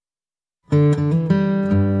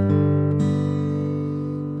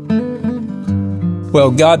Well,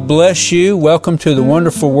 God bless you. Welcome to the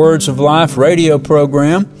Wonderful Words of Life radio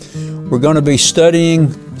program. We're going to be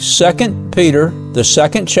studying 2 Peter, the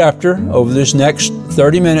second chapter, over this next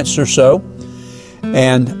 30 minutes or so.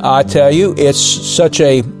 And I tell you, it's such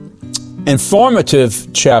a informative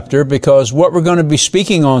chapter because what we're going to be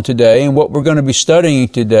speaking on today and what we're going to be studying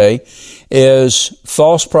today is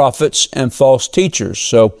false prophets and false teachers.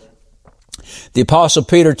 So the Apostle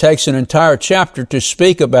Peter takes an entire chapter to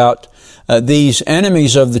speak about these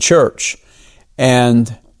enemies of the church.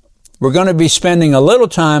 And we're going to be spending a little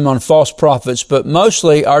time on false prophets, but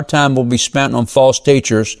mostly our time will be spent on false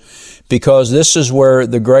teachers because this is where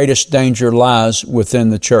the greatest danger lies within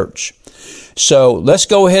the church. So let's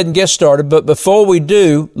go ahead and get started. But before we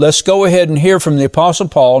do, let's go ahead and hear from the Apostle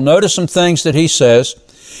Paul. Notice some things that he says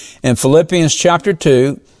in Philippians chapter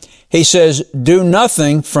 2. He says, "Do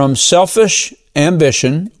nothing from selfish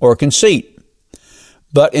ambition or conceit,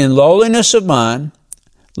 but in lowliness of mind,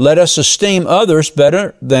 let us esteem others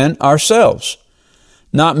better than ourselves,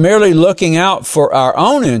 not merely looking out for our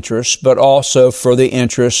own interests, but also for the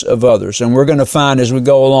interests of others." And we're going to find as we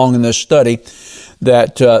go along in this study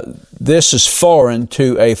that this is foreign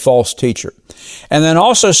to a false teacher. And then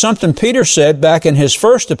also something Peter said back in his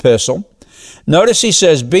first epistle. Notice he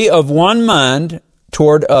says, "Be of one mind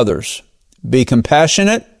toward others. Be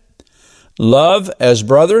compassionate, love as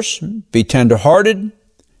brothers, be tenderhearted,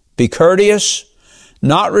 be courteous,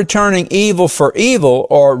 not returning evil for evil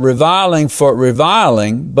or reviling for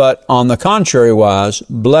reviling, but on the contrary wise,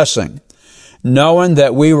 blessing, knowing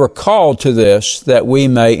that we were called to this, that we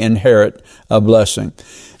may inherit a blessing."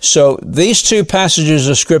 So these two passages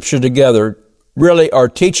of Scripture together really are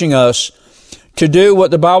teaching us to do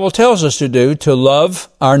what the Bible tells us to do, to love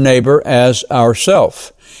our neighbor as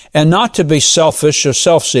ourself, and not to be selfish or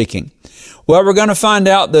self-seeking. Well, we're going to find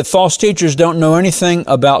out that false teachers don't know anything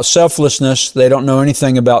about selflessness. They don't know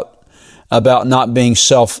anything about not being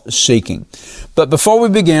self-seeking. But before we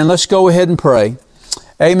begin, let's go ahead and pray.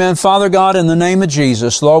 Amen. Father God, in the name of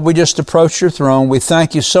Jesus, Lord, we just approach your throne. We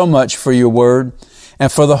thank you so much for your word and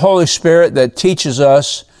for the Holy Spirit that teaches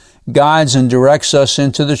us, guides and directs us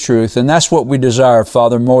into the truth. And that's what we desire,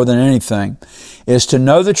 Father, more than anything, is to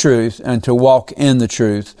know the truth and to walk in the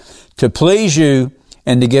truth, to please you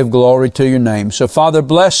and to give glory to your name. So, Father,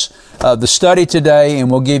 bless the study today, and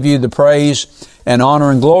we'll give you the praise and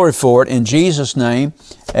honor and glory for it. In Jesus' name,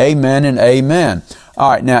 amen and amen.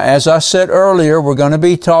 All right, now, as I said earlier, we're going to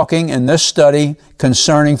be talking in this study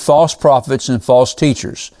concerning false prophets and false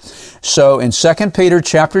teachers. So, in 2 Peter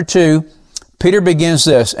chapter 2, Peter begins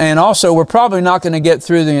this. And also, we're probably not going to get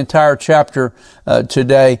through the entire chapter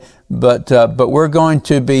today, but we're going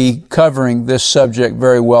to be covering this subject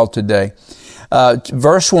very well today.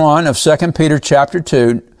 Verse 1 of 2 Peter chapter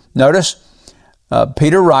 2, notice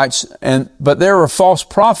Peter writes, "But there are false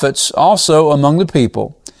prophets also among the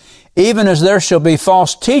people, even as there shall be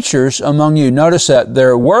false teachers among you." Notice that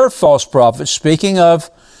there were false prophets, speaking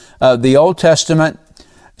of the Old Testament,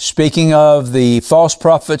 speaking of the false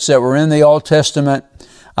prophets that were in the Old Testament.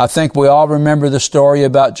 I think we all remember the story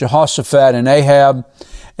about Jehoshaphat and Ahab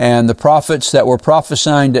and the prophets that were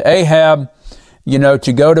prophesying to Ahab,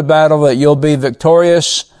 to go to battle, that you'll be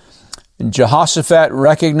victorious. And Jehoshaphat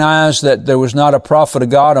recognized that there was not a prophet of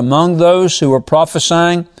God among those who were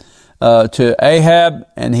prophesying to Ahab,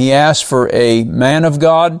 and he asked for a man of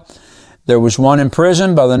God. There was one in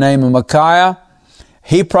prison by the name of Micaiah.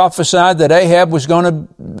 He prophesied that Ahab was going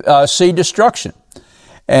to see destruction.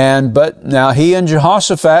 But now he and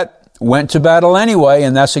Jehoshaphat went to battle anyway,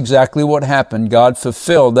 and that's exactly what happened. God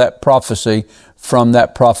fulfilled that prophecy from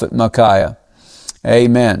that prophet Micaiah.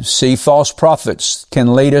 Amen. See, false prophets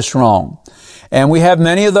can lead us wrong. And we have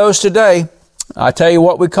many of those today. I tell you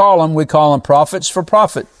what we call them. We call them prophets for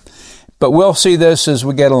profit. But we'll see this as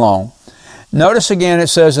we get along. Notice again it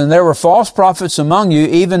says, "And there were false prophets among you,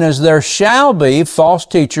 even as there shall be false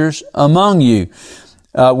teachers among you."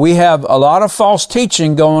 We have a lot of false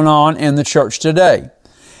teaching going on in the church today.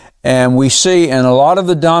 And we see in a lot of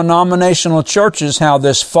the denominational churches how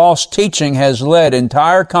this false teaching has led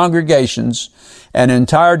entire congregations and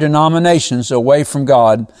entire denominations away from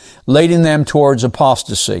God, leading them towards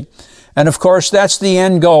apostasy. And of course, that's the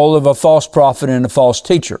end goal of a false prophet and a false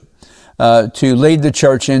teacher, to lead the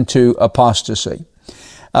church into apostasy.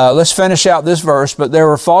 Let's finish out this verse. "But there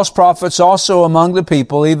were false prophets also among the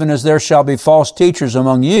people, even as there shall be false teachers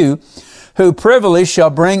among you, who privily shall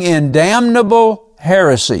bring in damnable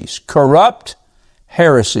heresies," corrupt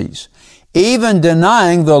heresies, "even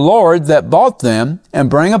denying the Lord that bought them, and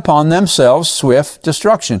bring upon themselves swift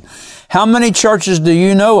destruction." How many churches do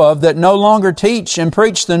you know of that no longer teach and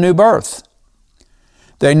preach the new birth?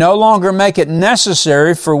 They no longer make it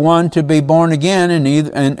necessary for one to be born again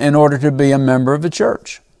in order to be a member of a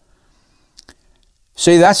church.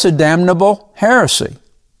 See, that's a damnable heresy.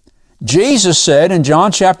 Jesus said in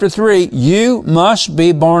John chapter 3, you must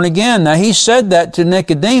be born again. Now, he said that to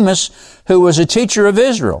Nicodemus, who was a teacher of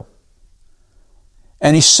Israel.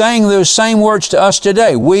 And he's saying those same words to us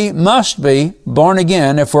today. We must be born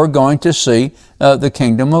again if we're going to see the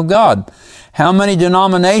kingdom of God. How many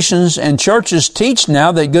denominations and churches teach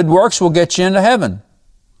now that good works will get you into heaven?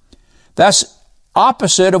 That's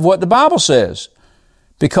opposite of what the Bible says.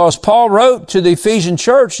 Because Paul wrote to the Ephesian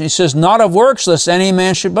church, he says, not of works lest any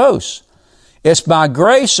man should boast. It's by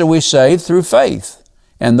grace are we saved through faith,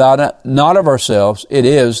 and not of ourselves. It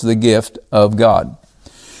is the gift of God.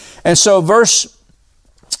 And so verse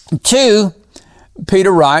 2,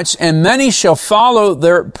 Peter writes, and many shall follow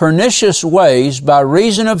their pernicious ways, by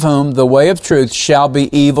reason of whom the way of truth shall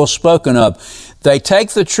be evil spoken of. They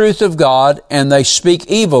take the truth of God and they speak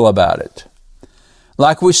evil about it.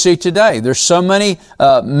 Like we see today. There's so many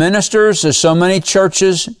ministers, there's so many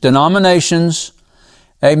churches, denominations,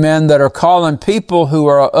 amen, that are calling people who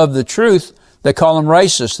are of the truth, they call them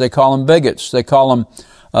racists, they call them bigots, they call them,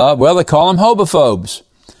 they call them homophobes.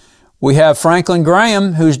 We have Franklin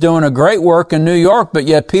Graham, who's doing a great work in New York, but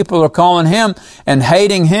yet people are calling him and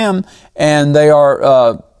hating him, and they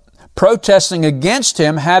are protesting against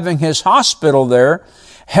him having his hospital there,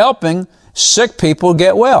 helping sick people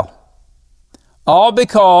get well. All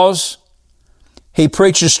because he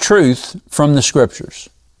preaches truth from the Scriptures.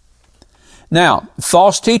 Now,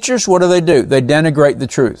 false teachers, what do? They denigrate the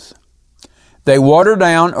truth. They water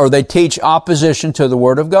down or they teach opposition to the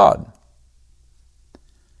Word of God.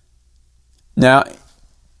 Now,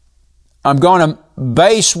 I'm going to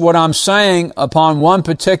base what I'm saying upon one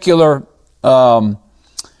particular doctrine,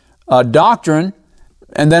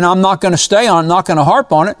 and then I'm not going to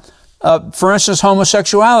harp on it. For instance,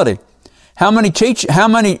 homosexuality. How many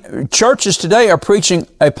churches today are preaching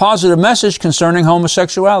a positive message concerning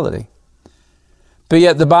homosexuality? But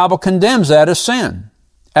yet the Bible condemns that as sin,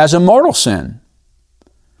 as a mortal sin.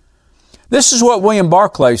 This is what William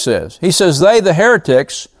Barclay says. He says, they, the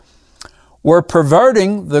heretics, were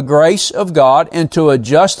perverting the grace of God into a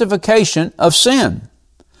justification of sin.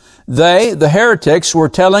 They, the heretics, were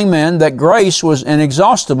telling men that grace was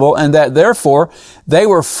inexhaustible and that therefore they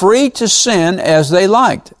were free to sin as they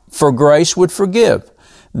liked, for grace would forgive.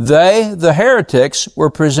 They, the heretics, were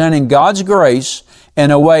presenting God's grace in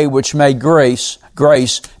a way which made grace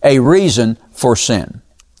a reason for sin.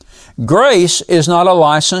 Grace is not a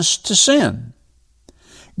license to sin.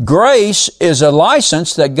 Grace is a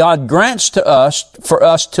license that God grants to us for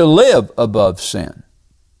us to live above sin.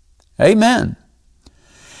 Amen.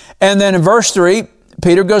 And then in verse 3,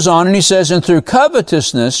 Peter goes on and he says, and through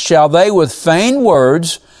covetousness shall they with feigned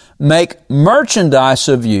words make merchandise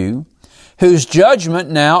of you, whose judgment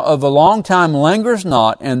now of a long time lingers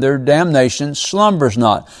not, and their damnation slumbers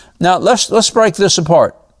not. Now let's break this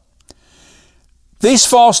apart. These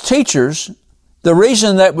false teachers, the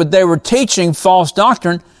reason that they were teaching false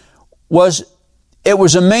doctrine was it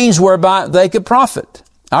was a means whereby they could profit.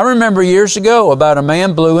 I remember years ago about a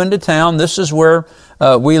man blew into town. This is where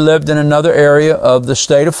we lived in another area of the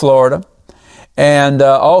state of Florida. And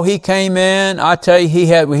he came in. I tell you,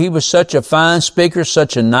 he was such a fine speaker,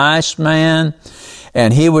 such a nice man.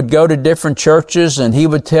 And he would go to different churches and he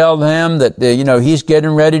would tell them that, he's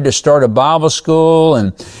getting ready to start a Bible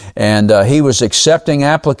school and he was accepting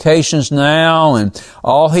applications now, and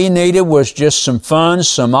all he needed was just some funds,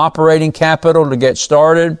 some operating capital to get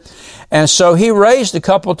started. And so he raised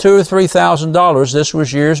 $2,000 or $3,000. This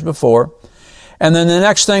was years before. And then the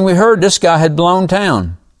next thing we heard, this guy had blown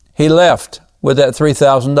town. He left with that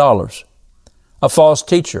 $3,000. A false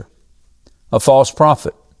teacher, a false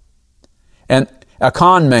prophet, and a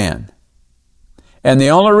con man. And the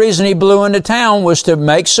only reason he blew into town was to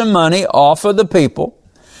make some money off of the people,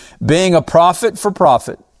 being a prophet for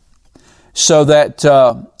profit, so that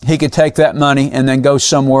he could take that money and then go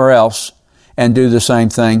somewhere else and do the same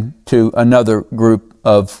thing to another group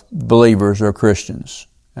of believers or Christians.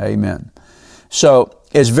 Amen. So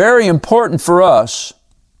it's very important for us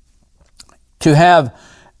to have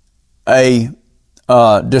a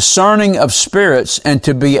discerning of spirits and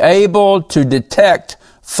to be able to detect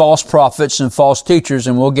false prophets and false teachers,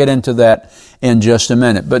 and we'll get into that in just a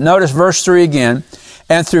minute. But notice verse 3 again,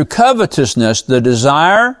 and through covetousness, the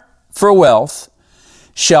desire for wealth,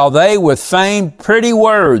 shall they with feigned pretty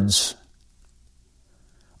words,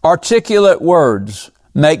 articulate words,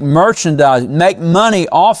 make merchandise, make money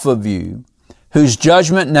off of you, whose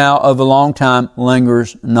judgment now of a long time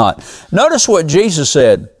lingers not. Notice what Jesus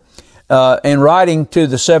said. in writing to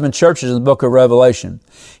the 7 churches in the book of Revelation.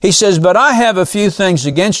 He says, "But I have a few things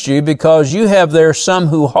against you, because you have there some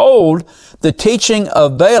who hold the teaching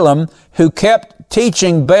of Balaam, who kept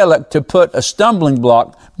teaching Balak to put a stumbling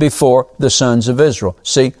block before the sons of Israel."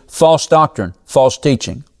 See, false doctrine, false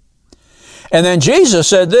teaching. And then Jesus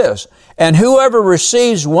said this, "And whoever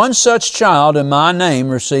receives one such child in my name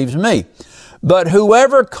receives me. But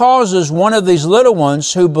whoever causes one of these little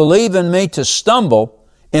ones who believe in me to stumble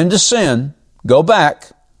into sin," go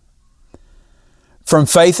back, "from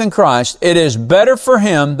faith in Christ, it is better for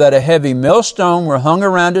him that a heavy millstone were hung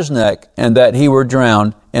around his neck and that he were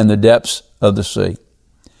drowned in the depths of the sea."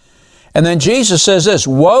 And then Jesus says this,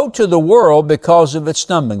 "Woe to the world because of its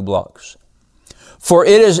stumbling blocks. For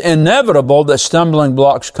it is inevitable that stumbling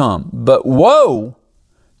blocks come, but woe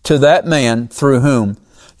to that man through whom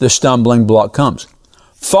the stumbling block comes."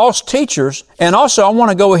 False teachers, and also I want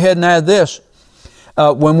to go ahead and add this.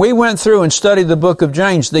 When we went through and studied the book of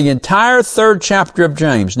James, the entire 3rd chapter of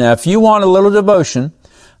James. Now, if you want a little devotion,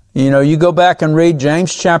 you go back and read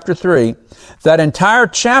James chapter 3. That entire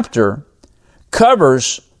chapter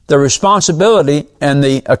covers the responsibility and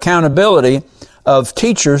the accountability of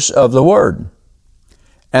teachers of the Word.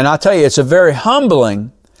 And I tell you, it's a very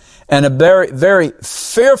humbling and a very, very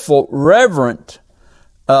fearful, reverent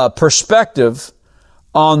perspective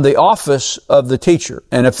on the office of the teacher.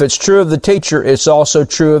 And if it's true of the teacher, it's also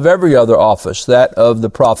true of every other office, that of the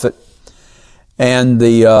prophet and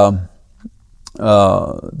the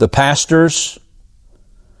pastors,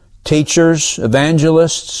 teachers,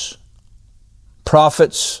 evangelists,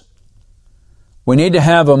 prophets. We need to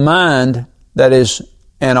have a mind that is,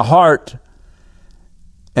 and a heart,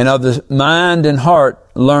 and of the mind and heart,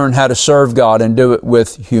 learn how to serve God and do it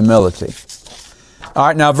with humility. All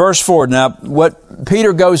right, now verse 4. Now, what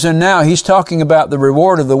Peter goes in now, he's talking about the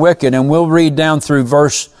reward of the wicked, and we'll read down through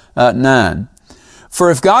verse 9. "For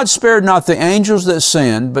if God spared not the angels that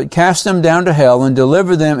sinned, but cast them down to hell and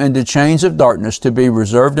delivered them into chains of darkness to be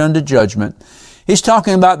reserved unto judgment." He's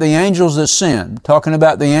talking about the angels that sinned, talking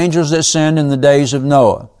about the angels that sinned in the days of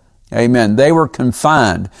Noah. Amen. They were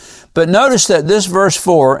confined. But notice that this verse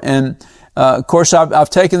 4, and of course I've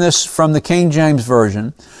taken this from the King James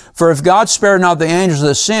Version. "For if God spared not the angels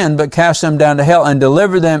that sinned, but cast them down to hell and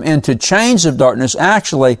delivered them into chains of darkness."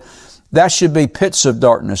 Actually, that should be pits of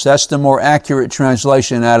darkness. That's the more accurate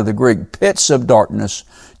translation out of the Greek. Pits of darkness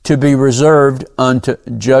to be reserved unto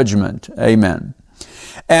judgment. Amen.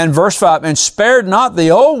 And verse 5, "And spared not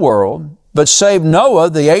the old world, but saved Noah,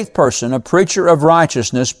 the 8th person, a preacher of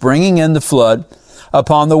righteousness, bringing in the flood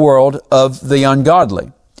upon the world of the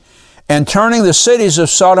ungodly. And turning the cities of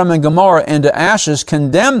Sodom and Gomorrah into ashes,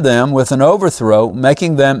 condemned them with an overthrow,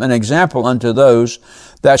 making them an example unto those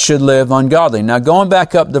that should live ungodly." Now, going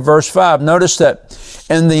back up to verse 5, notice that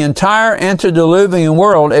in the entire antediluvian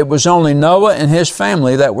world, it was only Noah and his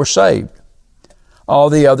family that were saved. All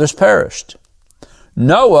the others perished.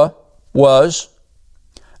 Noah was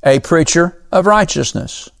a preacher of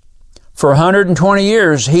righteousness. For 120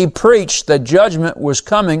 years, he preached that judgment was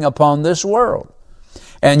coming upon this world.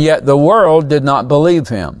 And yet the world did not believe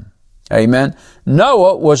him. Amen.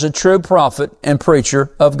 Noah was a true prophet and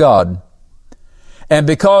preacher of God. And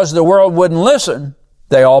because the world wouldn't listen,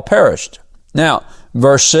 they all perished. Now,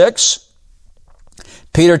 verse 6,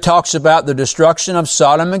 Peter talks about the destruction of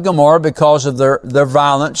Sodom and Gomorrah because of their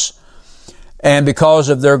violence and because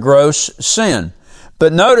of their gross sin.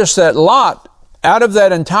 But notice that Lot, out of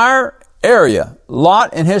that entire area,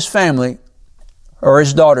 Lot and his family, or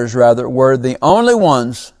his daughters rather, were the only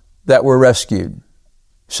ones that were rescued.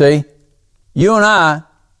 See, you and I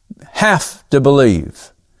have to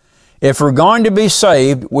believe. If we're going to be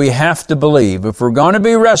saved, we have to believe. If we're going to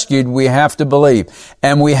be rescued, we have to believe.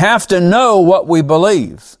 And we have to know what we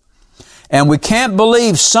believe. And we can't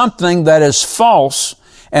believe something that is false,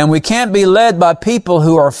 and we can't be led by people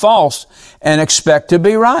who are false and expect to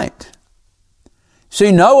be right.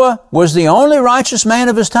 See, Noah was the only righteous man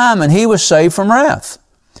of his time, and he was saved from wrath.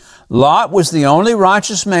 Lot was the only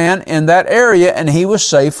righteous man in that area, and he was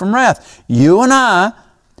saved from wrath. You and I,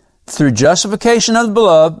 through justification of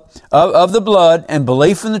the blood and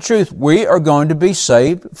belief in the truth, we are going to be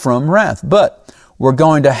saved from wrath. But we're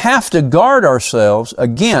going to have to guard ourselves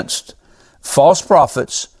against false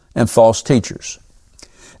prophets and false teachers.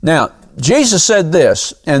 Now, Jesus said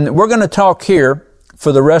this, and we're going to talk here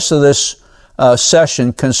for the rest of this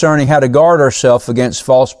session concerning how to guard ourselves against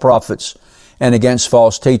false prophets and against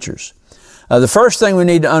false teachers. The first thing we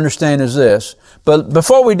need to understand is this. But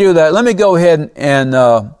before we do that, let me go ahead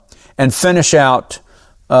and finish out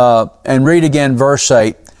and read again verse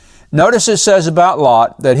 8. Notice it says about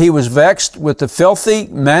Lot that he was vexed with the filthy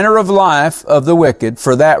manner of life of the wicked,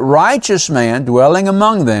 for that righteous man dwelling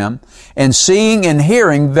among them, and seeing and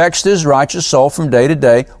hearing vexed his righteous soul from day to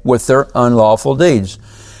day with their unlawful deeds.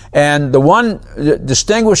 And the one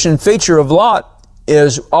distinguishing feature of Lot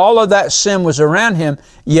is all of that sin was around him,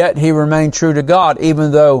 yet he remained true to God,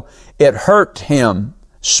 even though it hurt him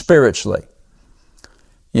spiritually.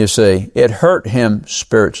 You see, it hurt him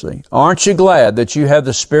spiritually. Aren't you glad that you have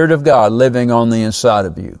the Spirit of God living on the inside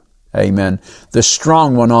of you? Amen. The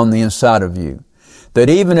strong one on the inside of you. That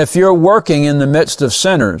even if you're working in the midst of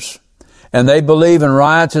sinners and they believe in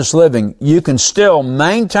riotous living, you can still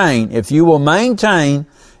maintain, if you will maintain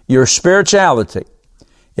your spirituality,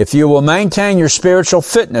 if you will maintain your spiritual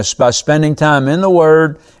fitness by spending time in the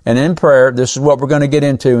Word and in prayer, this is what we're going to get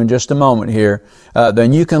into in just a moment here,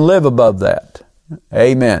 then you can live above that.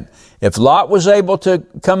 Amen. If Lot was able to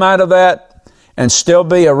come out of that and still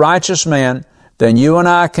be a righteous man, then you and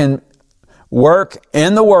I can work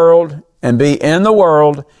in the world and be in the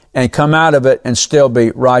world and come out of it and still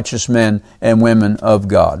be righteous men and women of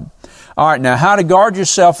God. All right, now how to guard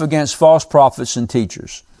yourself against false prophets and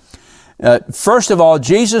teachers. First of all,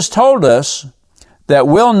 Jesus told us that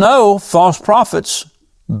we'll know false prophets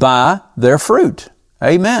by their fruit.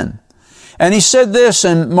 Amen. And he said this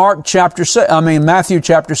in Matthew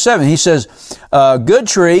chapter 7. He says, a good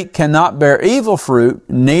tree cannot bear evil fruit,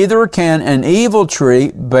 neither can an evil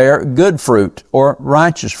tree bear good fruit or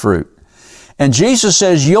righteous fruit. And Jesus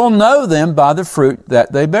says, you'll know them by the fruit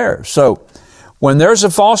that they bear. So when there's a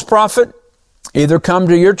false prophet, either come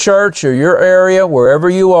to your church or your area, wherever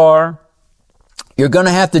you are, you're going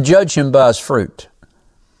to have to judge him by his fruit.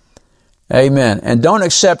 Amen. And don't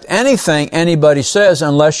accept anything anybody says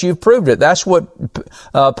unless you've proved it. That's what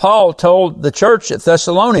Paul told the church at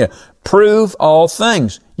Thessalonica. Prove all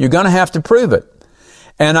things. You're going to have to prove it.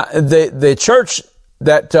 And the church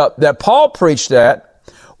that Paul preached at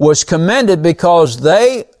was commended because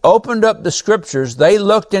they opened up the Scriptures. They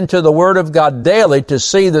looked into the Word of God daily to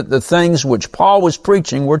see that the things which Paul was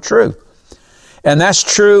preaching were true. And that's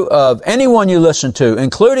true of anyone you listen to,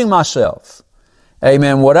 including myself.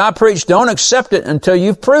 Amen. What I preach, don't accept it until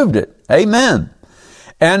you've proved it. Amen.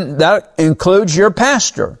 And that includes your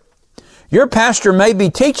pastor. Your pastor may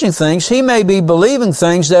be teaching things, he may be believing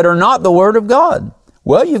things that are not the Word of God.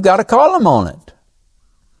 Well, you've got to call him on it.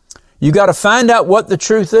 You've got to find out what the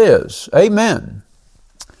truth is. Amen.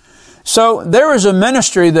 So there was a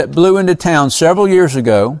ministry that blew into town several years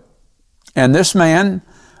ago, and this man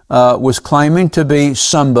was claiming to be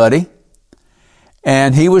somebody.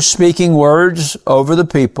 And he was speaking words over the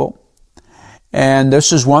people. And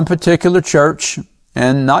this is one particular church,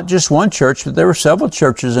 and not just one church, but there were several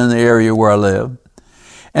churches in the area where I live.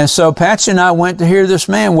 And so Patsy and I went to hear this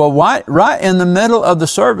man. Well, right in the middle of the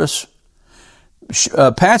service,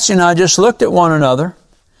 Patsy and I just looked at one another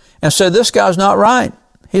and said, this guy's not right.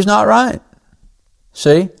 He's not right.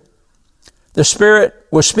 See? The Spirit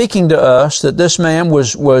was speaking to us that this man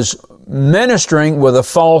was ministering with a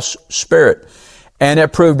false spirit. And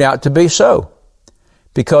it proved out to be so.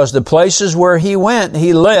 Because the places where he went,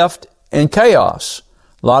 he left in chaos.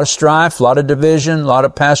 A lot of strife, a lot of division, a lot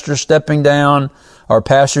of pastors stepping down, or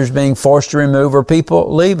pastors being forced to remove, or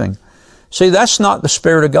people leaving. See, that's not the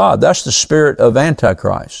Spirit of God. That's the spirit of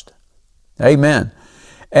Antichrist. Amen.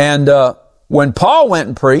 And when Paul went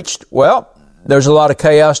and preached, well, there's a lot of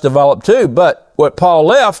chaos developed too. But what Paul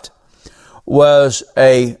left was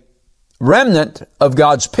a remnant of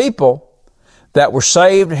God's people that were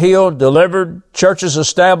saved, healed, delivered, churches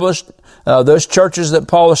established. Those churches that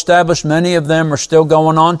Paul established, many of them are still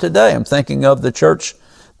going on today. I'm thinking of the church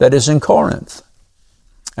that is in Corinth.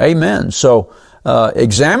 Amen. So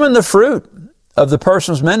examine the fruit of the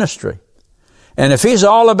person's ministry. And if he's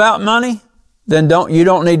all about money, then you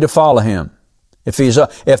don't need to follow him.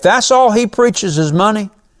 If that's all he preaches is money,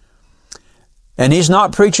 and he's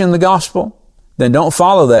not preaching the gospel, then don't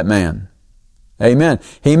follow that man. Amen.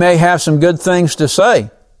 He may have some good things to say,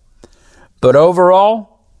 but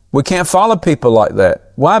overall, we can't follow people like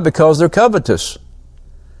that. Why? Because they're covetous.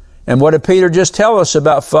 And what did Peter just tell us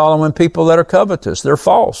about following people that are covetous? They're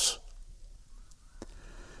false.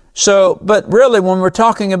 So, but really, when we're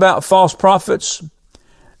talking about false prophets,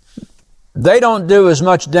 they don't do as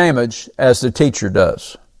much damage as the teacher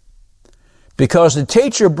does. Because the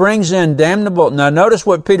teacher brings in damnable, now notice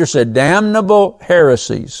what Peter said, damnable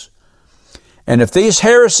heresies. And if these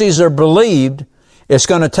heresies are believed, it's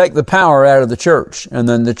going to take the power out of the church. And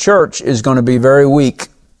then the church is going to be very weak.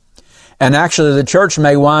 And actually the church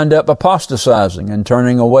may wind up apostatizing and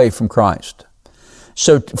turning away from Christ.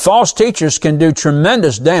 So false teachers can do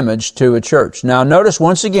tremendous damage to a church. Now notice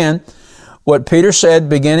once again what Peter said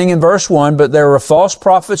beginning in verse 1, but there are false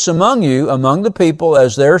prophets among you, among the people,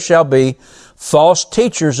 as there shall be false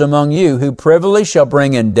teachers among you, who privily shall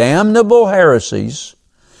bring in damnable heresies,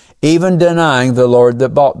 even denying the Lord that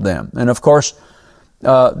bought them. And of course,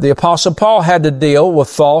 the Apostle Paul had to deal with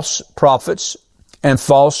false prophets and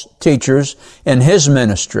false teachers in his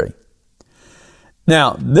ministry.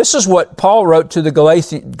 Now, this is what Paul wrote to the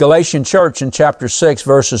Galatian church in chapter 6,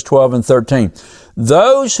 verses 12 and 13.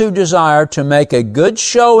 Those who desire to make a good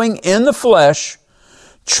showing in the flesh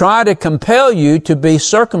try to compel you to be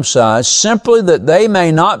circumcised, simply that they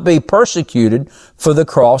may not be persecuted for the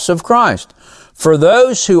cross of Christ. For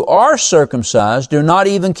those who are circumcised do not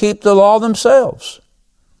even keep the law themselves.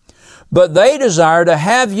 But they desire to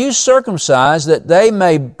have you circumcised, that they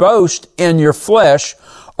may boast in your flesh,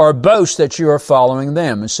 or boast that you are following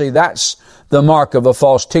them. And see, that's the mark of a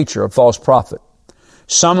false teacher, a false prophet.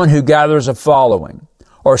 Someone who gathers a following,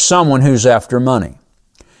 or someone who's after money.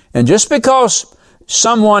 And just because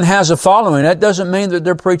someone has a following, that doesn't mean that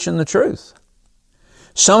they're preaching the truth.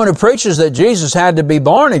 Someone who preaches that Jesus had to be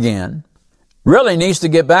born again really needs to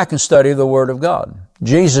get back and study the Word of God.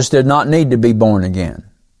 Jesus did not need to be born again.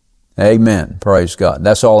 Amen. Praise God.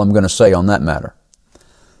 That's all I'm going to say on that matter.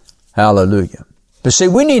 Hallelujah. But see,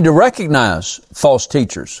 we need to recognize false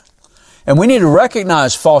teachers. And we need to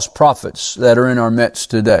recognize false prophets that are in our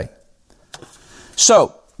midst today.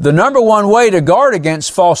 So, the number one way to guard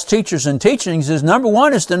against false teachers and teachings is, number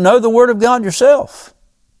one, is to know the Word of God yourself.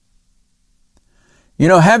 You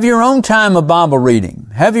know, have your own time of Bible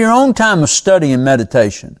reading. Have your own time of study and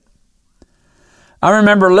meditation. I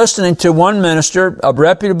remember listening to one minister, a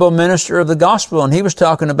reputable minister of the gospel, and he was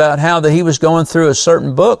talking about how that he was going through a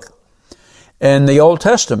certain book in the Old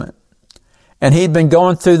Testament. And he'd been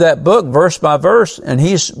going through that book verse by verse, and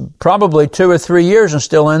he's probably 2 or 3 years and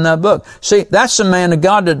still in that book. See, that's the man of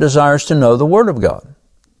God that desires to know the Word of God.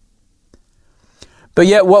 But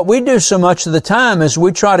yet what we do so much of the time is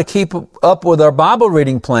we try to keep up with our Bible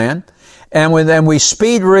reading plan, and we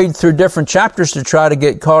speed read through different chapters to try to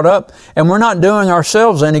get caught up, and we're not doing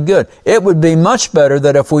ourselves any good. It would be much better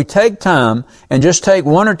that if we take time and just take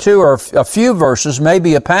 1 or 2 or a few verses,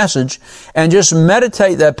 maybe a passage, and just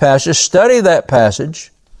meditate that passage, study that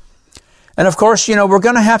passage. And of course, you know, we're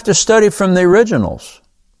going to have to study from the originals.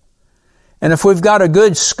 And if we've got a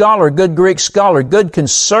good scholar, good Greek scholar, good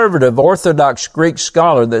conservative Orthodox Greek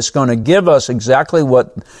scholar that's going to give us exactly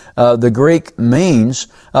what the Greek means,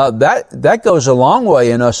 that goes a long way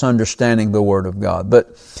in us understanding the Word of God.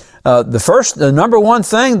 But the number one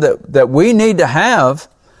thing that we need to have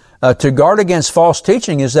to guard against false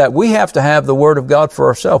teaching is that we have to have the Word of God for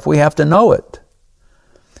ourselves. We have to know it.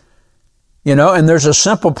 You know, and there's a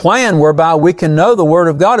simple plan whereby we can know the Word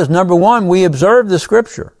of God is, number one, we observe the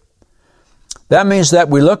Scripture. That means that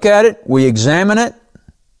we look at it, we examine it,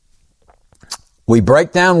 we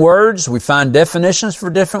break down words, we find definitions for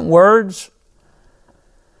different words.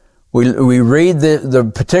 We read the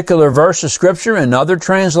particular verse of Scripture in other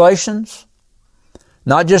translations,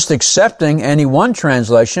 not just accepting any one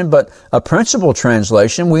translation, but a principal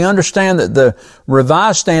translation. We understand that the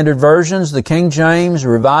Revised Standard Versions, the King James,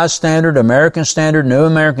 Revised Standard, American Standard, New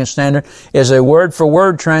American Standard, is a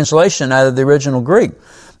word-for-word translation out of the original Greek.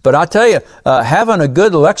 But I tell you, having a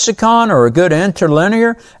good lexicon or a good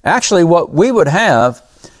interlinear, actually what we would have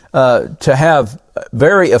to have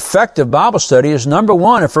very effective Bible study is, number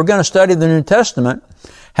one, if we're going to study the New Testament,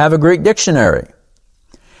 have a Greek dictionary.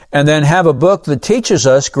 And then have a book that teaches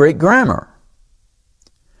us Greek grammar.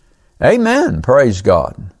 Amen. Praise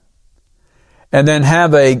God. And then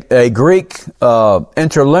have a Greek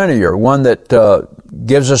interlinear, one that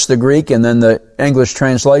gives us the Greek and then the English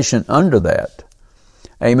translation under that.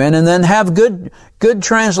 Amen. And then have good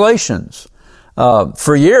translations.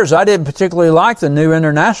 For years, I didn't particularly like the New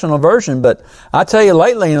International Version, but I tell you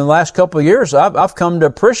lately, in the last couple of years, I've come to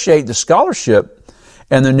appreciate the scholarship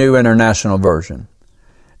in the New International Version.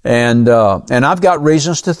 And I've got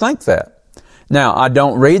reasons to think that. Now, I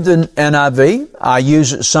don't read the NIV. I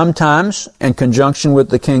use it sometimes in conjunction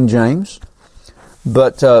with the King James.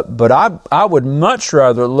 But I would much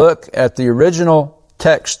rather look at the original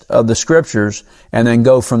text of the Scriptures and then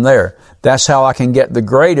go from there. That's how I can get the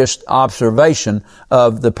greatest observation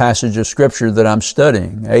of the passage of Scripture that I'm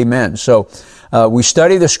studying. Amen. So we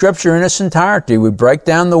study the Scripture in its entirety. We break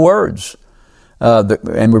down the words.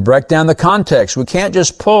 And we break down the context. We can't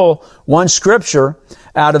just pull one Scripture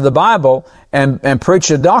out of the Bible and preach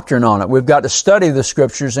a doctrine on it. We've got to study the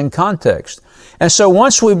Scriptures in context. And so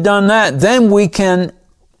once we've done that, then we can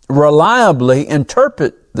reliably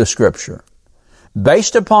interpret the Scripture.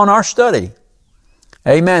 based upon our study.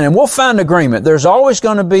 Amen. And we'll find agreement. There's always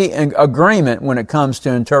going to be an agreement when it comes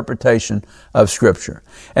to interpretation of Scripture.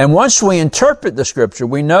 And once we interpret the Scripture,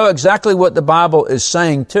 we know exactly what the Bible is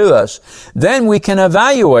saying to us, then we can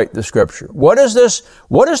evaluate the Scripture. What is this?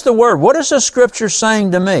 What is the Word? What is the Scripture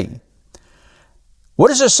saying to me? What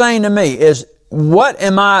is it saying to me? Is what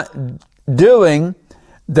am I doing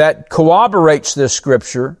that corroborates this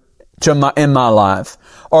Scripture in my life?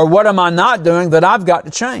 Or what am I not doing that I've got to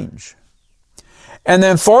change? And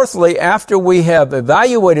then fourthly, after we have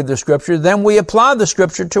evaluated the Scripture, then we apply the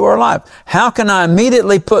Scripture to our life. How can I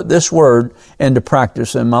immediately put this Word into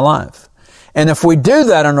practice in my life? And if we do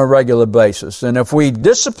that on a regular basis, and if we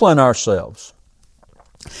discipline ourselves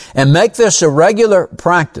and make this a regular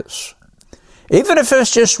practice, even if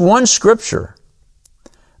it's just one Scripture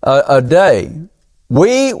a day,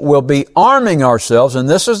 we will be arming ourselves, and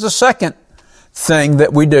this is the second thing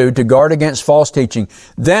that we do to guard against false teaching.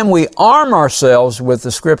 Then we arm ourselves with the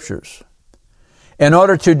Scriptures in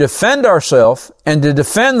order to defend ourselves and to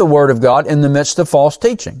defend the Word of God in the midst of false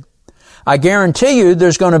teaching. I guarantee you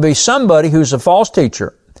there's going to be somebody who's a false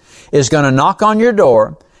teacher is going to knock on your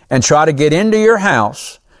door and try to get into your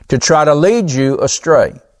house to try to lead you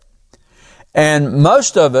astray. And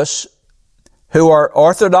most of us who are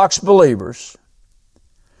Orthodox believers,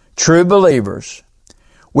 true believers,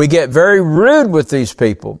 we get very rude with these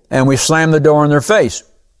people and we slam the door in their face,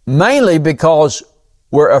 mainly because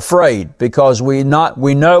we're afraid, because we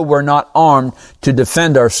know we're not armed to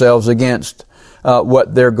defend ourselves against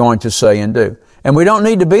what they're going to say and do. And we don't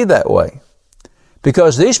need to be that way,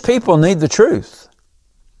 because these people need the truth.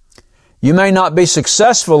 You may not be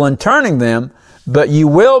successful in turning them, but you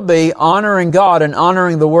will be honoring God and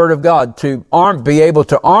honoring the Word of God to be able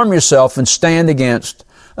to arm yourself and stand against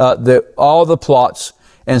all the plots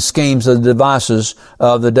and schemes and devices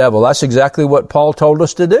of the devil. That's exactly what Paul told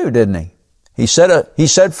us to do, didn't he? He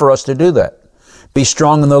said for us to do that. Be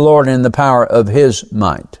strong in the Lord and in the power of His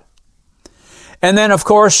might. And then, of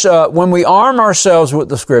course, when we arm ourselves with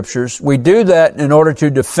the Scriptures, we do that in order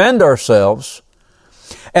to defend ourselves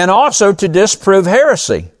and also to disprove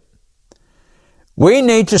heresy. We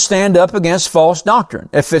need to stand up against false doctrine.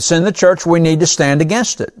 If it's in the church, we need to stand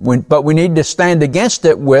against it. But we need to stand against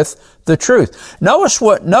it with the truth. Notice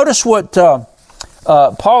what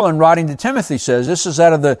Paul, in writing to Timothy, says. This is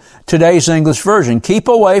out of today's English version. Keep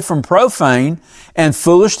away from profane and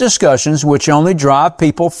foolish discussions which only drive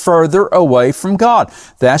people further away from God.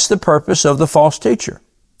 That's the purpose of the false teacher.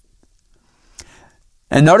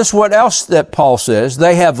 And notice what else that Paul says.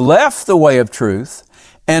 They have left the way of truth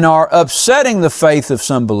and are upsetting the faith of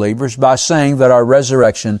some believers by saying that our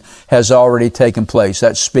resurrection has already taken place.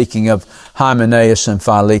 That's speaking of Hymenaeus and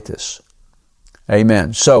Philetus.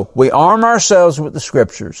 Amen. So we arm ourselves with the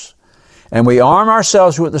Scriptures, and we arm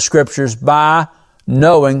ourselves with the Scriptures by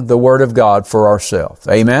knowing the Word of God for ourselves.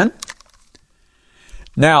 Amen.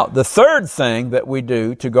 Now, the third thing that we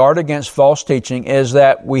do to guard against false teaching is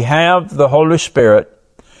that we have the Holy Spirit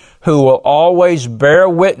who will always bear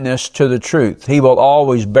witness to the truth. He will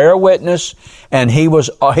always bear witness, and He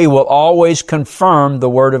will always confirm the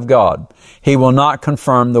Word of God. He will not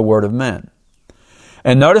confirm the word of men.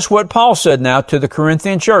 And notice what Paul said now to the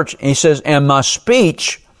Corinthian church. He says, and my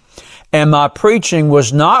speech and my preaching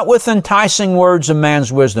was not with enticing words of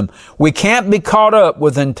man's wisdom. We can't be caught up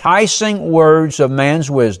with enticing words of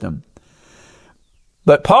man's wisdom.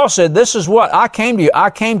 But Paul said, this is what I came to you. I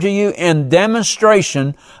came to you in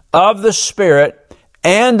demonstration of the Spirit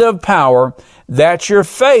and of power, that your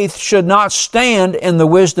faith should not stand in the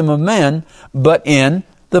wisdom of men, but in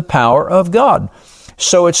the power of God.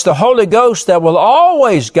 So it's the Holy Ghost that will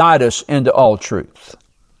always guide us into all truth.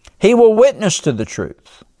 He will witness to the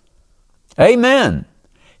truth. Amen.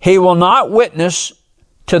 He will not witness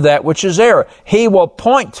to that which is error. He will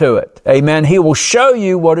point to it. Amen. He will show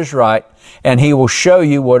you what is right, and He will show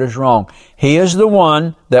you what is wrong. He is the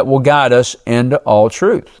one that will guide us into all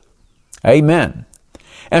truth. Amen.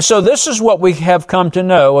 And so this is what we have come to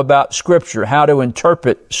know about Scripture, how to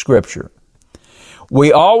interpret Scripture.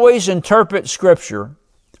 We always interpret Scripture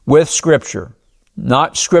with Scripture,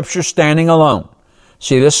 not Scripture standing alone.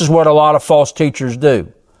 See, this is what a lot of false teachers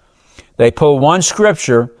do. They pull one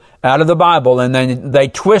Scripture out of the Bible and then they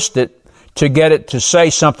twist it to get it to say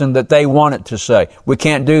something that they want it to say. We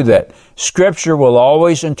can't do that. Scripture will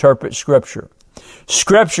always interpret Scripture.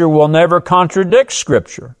 Scripture will never contradict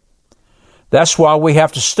Scripture. That's why we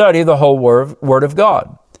have to study the whole Word of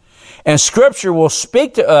God. And Scripture will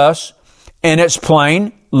speak to us in its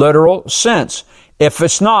plain, literal sense. If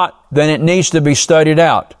it's not, then it needs to be studied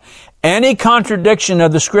out. Any contradiction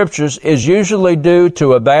of the Scriptures is usually due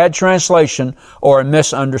to a bad translation or a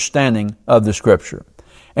misunderstanding of the Scripture.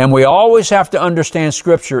 And we always have to understand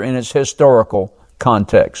Scripture in its historical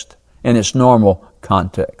context, in its normal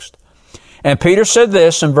context. And Peter said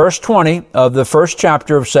this in verse 20 of the first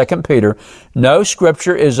chapter of 2 Peter, no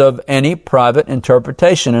Scripture is of any private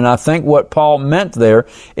interpretation. And I think what Paul meant there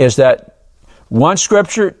is that one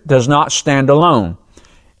Scripture does not stand alone.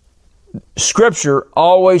 Scripture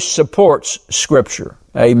always supports Scripture.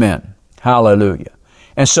 Amen. Hallelujah.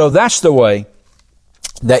 And so that's the way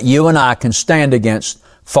that you and I can stand against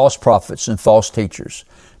false prophets and false teachers.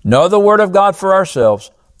 Know the Word of God for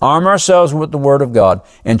ourselves, arm ourselves with the Word of God,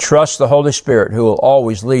 and trust the Holy Spirit who will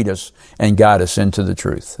always lead us and guide us into the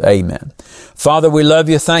truth. Amen. Father, we love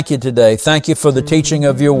you. Thank you today. Thank you for the teaching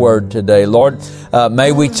of your Word today. Lord,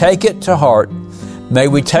 may we take it to heart. May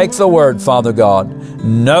we take the Word, Father God,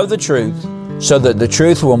 know the truth, so that the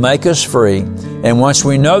truth will make us free. And once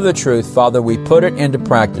we know the truth, Father, we put it into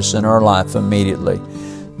practice in our life immediately.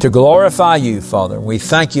 To glorify you, Father, we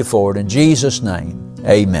thank you for it. In Jesus' name,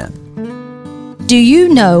 amen. Do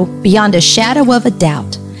you know beyond a shadow of a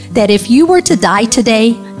doubt that if you were to die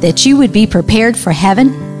today, that you would be prepared for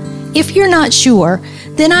heaven? If you're not sure,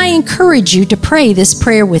 then I encourage you to pray this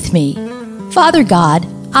prayer with me. Father God,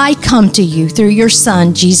 I come to you through your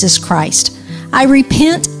Son, Jesus Christ. I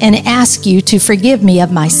repent and ask you to forgive me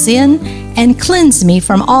of my sin and cleanse me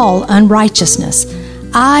from all unrighteousness.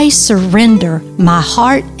 I surrender my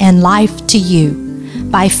heart and life to you.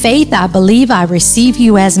 By faith, I believe I receive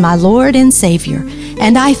you as my Lord and Savior,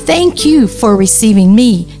 and I thank you for receiving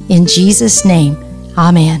me in Jesus' name.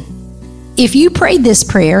 Amen. If you prayed this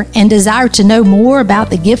prayer and desire to know more about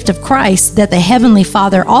the gift of Christ that the Heavenly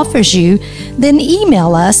Father offers you, then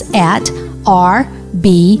email us at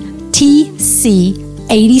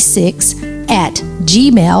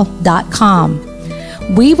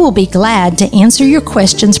rbtc86@gmail.com. We will be glad to answer your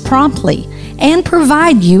questions promptly and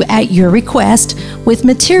provide you at your request with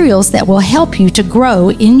materials that will help you to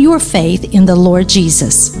grow in your faith in the Lord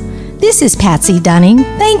Jesus. This is Patsy Dunning.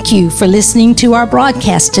 Thank you for listening to our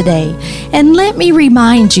broadcast today. And let me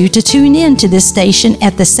remind you to tune in to this station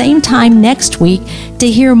at the same time next week to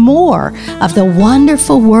hear more of the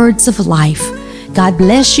wonderful words of life. God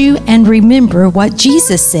bless you, and remember what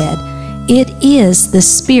Jesus said, it is the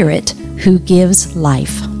Spirit who gives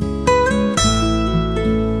life.